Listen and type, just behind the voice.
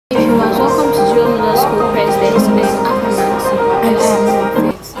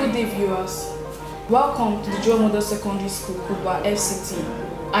Welcome to the Joe Model Secondary School, Kubwa FCT.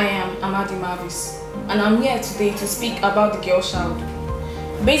 I am Amadi Mavis, and I'm here today to speak about the girl child.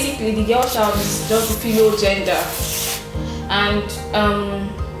 Basically, the girl child is just the female gender, and I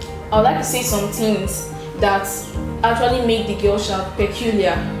would like to say some things that actually make the girl child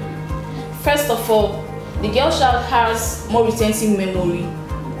peculiar. First of all, the girl child has more retentive memory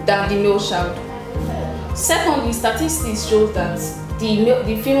than the male child. Secondly, statistics show that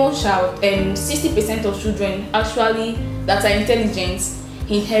the female child, 60% of children actually that are intelligent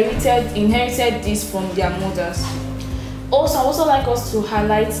inherited this from their mothers. Also, I also like us to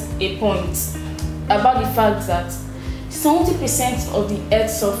highlight a point about the fact that 70% of the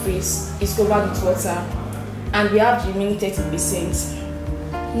Earth's surface is covered with water, and we have the remaining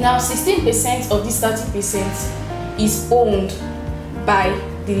 30%. Now, 16% of this 30% is owned by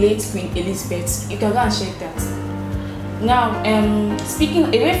the late Queen Elizabeth. You can go and check that. Now, speaking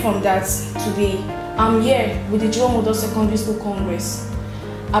away from that, today I'm here with the Joe Model Secondary School Congress,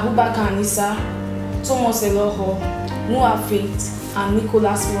 Abubakar Anissa, Thomas Eloho, Noah Faith, and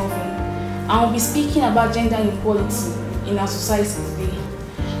Nicholas Melvin. I will be speaking about gender inequality in our society today.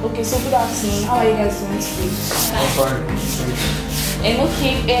 Okay, so good afternoon. How are you guys doing today? I'm fine.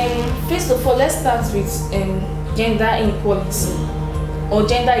 First of all, let's start with gender inequality, or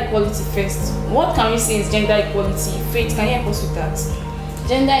gender equality first. What can we say is gender equality? Faith, can you help us with that?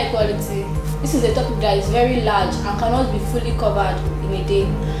 Gender equality. This is a topic that is very large and cannot be fully covered in a day.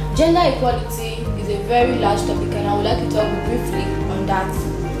 Gender equality is a very large topic, and I would like to talk briefly on that.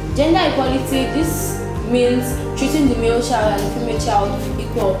 Gender equality, this means treating the male child and the female child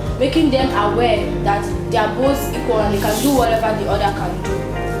equal, making them aware that they are both equal and they can do whatever the other can do.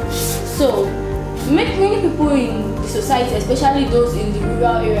 So, many people in the society, especially those in the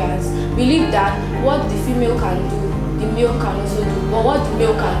rural areas, believe that what the female can do, the male can also do, but what the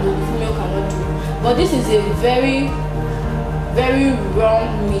male can do, the female cannot do. But this is a very, very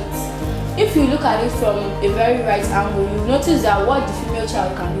wrong myth. If you look at it from a very right angle, you notice that what the female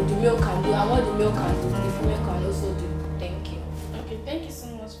child can do, the male can do, and what the male can do, the female can also do. Thank you. Okay, thank you so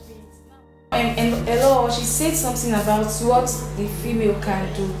much, Faith. And hello, she said something about what the female can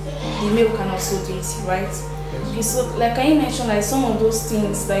do, the male can also do it, right? Yes. Okay, so like I mentioned, like some of those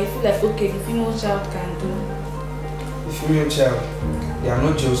things that you feel like, okay, the female child can do. The female child, they are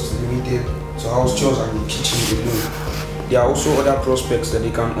not just limited to house chores and the kitchen alone. There are also other prospects that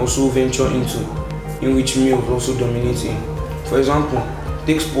they can also venture into, in which males also dominate in. For example,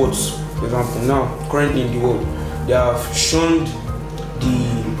 take sports. For example, now currently in the world, they have shunned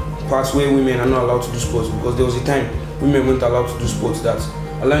the parts where women are not allowed to do sports, because there was a time women weren't allowed to do sports, that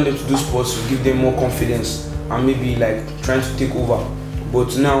allowing them to do sports will give them more confidence and maybe like trying to take over.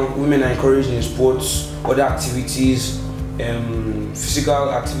 But now women are encouraged in sports, other activities, physical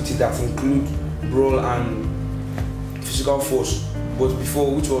activity that include brawl and physical force. But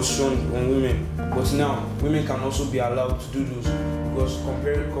before, which was shown on women, but now women can also be allowed to do those, because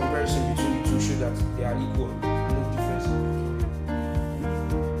comparison between the two show that they are equal, no difference.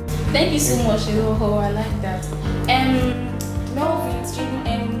 Thank you so much, Eloho. I like that. Melvin,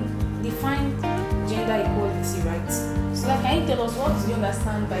 define gender equality, right? So, like, can you tell us what do you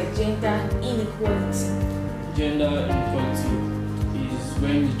understand by gender inequality? Gender inequality is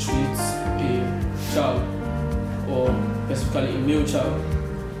when you treat a child, or specifically a male child,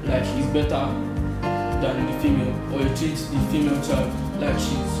 like he's better than the female, or you treat the female child like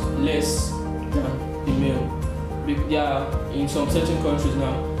she's less than the male. There are, in some certain countries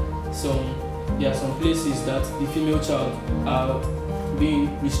now, there are some places that the female child are being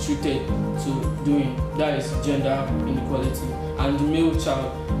restricted to doing. That is gender inequality. And the male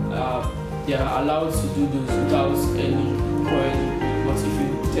child, they are allowed to do those without any quarreling. But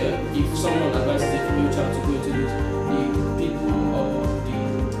if someone advises the female child to go into this, the people of the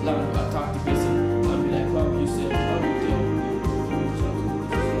land will attack the person and be like, "How you say, how you tell the female child to go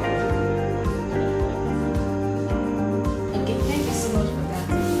into this?" Okay, thank you so much for that.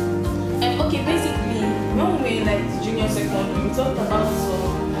 Okay, basically, when we were like junior secondary, we talked about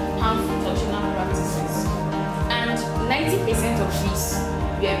some harmful traditional practices, and 90% of these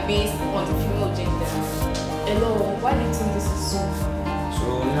were based on the female gender. Hello, why do you think this is so? So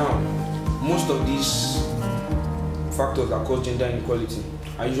now, most of these factors that cause gender inequality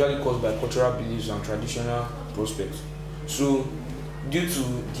are usually caused by cultural beliefs and traditional prospects. So, due to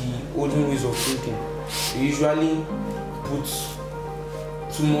the olden ways of thinking, they usually put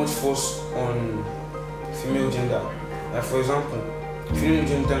too much force on female gender. Like for example, female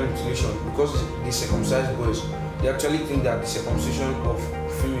genital mutilation, because they circumcise boys, they actually think that the circumcision of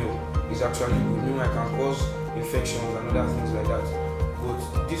female is actually good. Meanwhile, it can cause infections and other things like that. But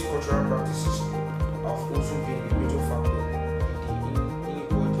these cultural practices have also been a major factor in the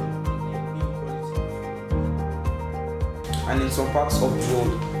inequality. And in some parts of the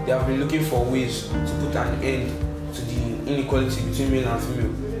world, they have been looking for ways to put an end to the inequality between male and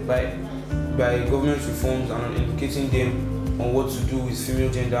female by government reforms and on educating them on what to do with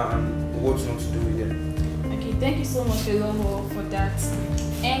female gender and what not to do with them. Okay, thank you so much, Elomo, for that.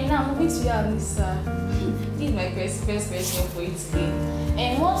 And now moving to you, Anissa. This is my first question for you today.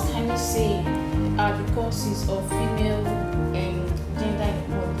 And what can you say are the causes of female and gender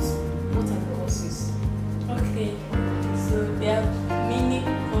inequality? What are the causes? Okay, so there are many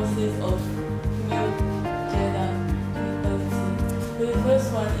causes of female gender inequality. So the first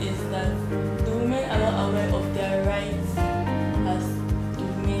one is that the women are not aware of their rights as the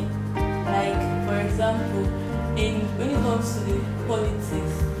men. Like, for example, when it comes to the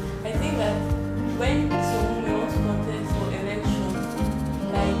politics, I think that when some women want to contest for election,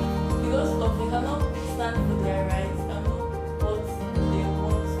 like, because of they cannot stand for their rights and know what they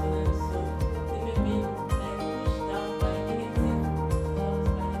want for themselves, they may be like pushed down by negative thoughts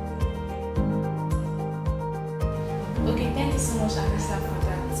by the Okay, thank you so much, Anissa, for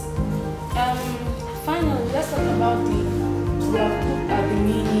that. Finally, let's talk about we have looked at the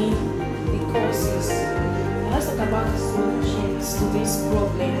meaning, the causes. Let's talk about the solutions to these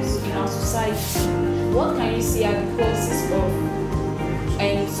problems in our society. What can you see are the causes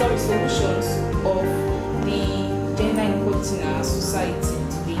solutions of the gender inequality in our society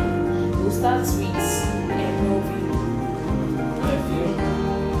today? We'll start with Melvin. I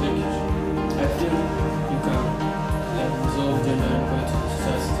feel you can resolve gender inequality in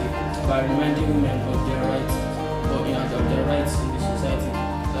society by reminding women of their rights of their rights in the society.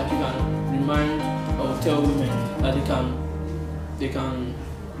 That you can remind or tell women that they can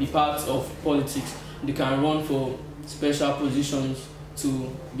be part of politics, they can run for special positions to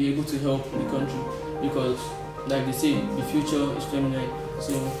be able to help the country, because like they say, the future is feminine.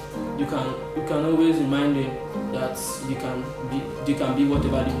 So you can always remind them that they can be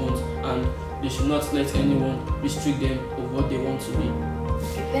whatever they want, and they should not let anyone restrict them of what they want to be.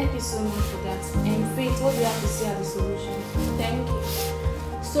 Okay, thank you so much for that. And Faith, what do you have to say are the solutions? Thank you.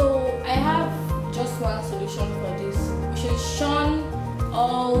 So I have just one solution for this. We should shun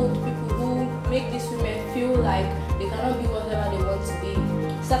all the people who make these women feel like they cannot be whatever they want to be.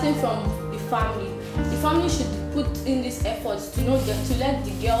 Starting from the family. The family should put in these efforts to let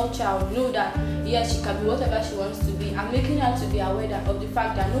the girl child know that yes, she can be whatever she wants to be, and making her to be aware of the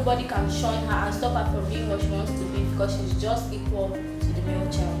fact that nobody can shun her and stop her from being what she wants to be, because she's just equal to the male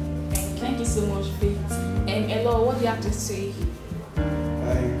child. Thank you so much, Faith. And Elo, what do you have to say?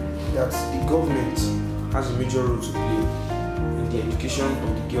 That the government has a major role to play in the education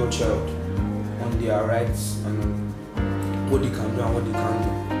of the girl child on their rights and what they can do and what they can't do.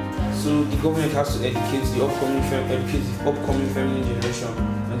 So the government has to educate the upcoming feminine generation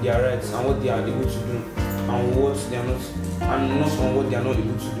on their rights and what they are able to do and what they are not, and not on what they are not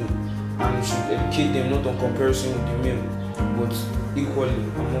able to do. And we should educate them not on comparison with the male, but equally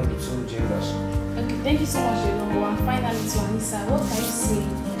among the two genders. Okay, thank you so much, Elo. And finally, to Anissa, what can you say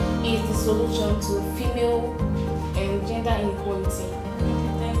is the solution to female and gender inequality?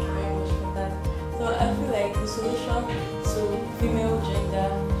 Thank you very much for that. So I feel like the solution to female gender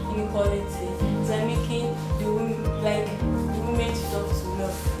inequality is by making the women to talk to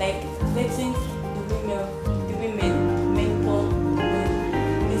men, like letting the women mentor men,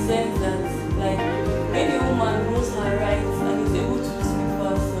 in the sense that like when a woman knows her rights and is able to speak for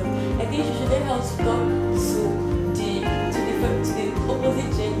herself, I think she should learn how to talk to the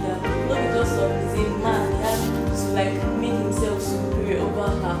opposite gender, not because of the man he has to like make himself superior over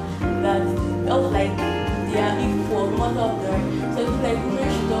her, that felt like they are equal no matter of their right. So I feel like women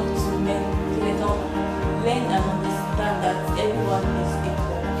should talk to men to let them learn and understand that everyone is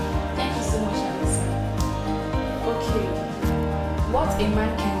equal. Thank you so much, Anissa. Okay, what a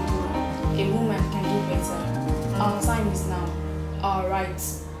man can do, a woman can do better. Our time is now. Our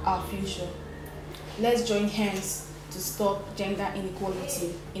rights, our future. Let's join hands to stop gender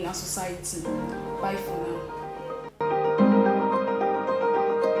inequality in our society. Bye for now.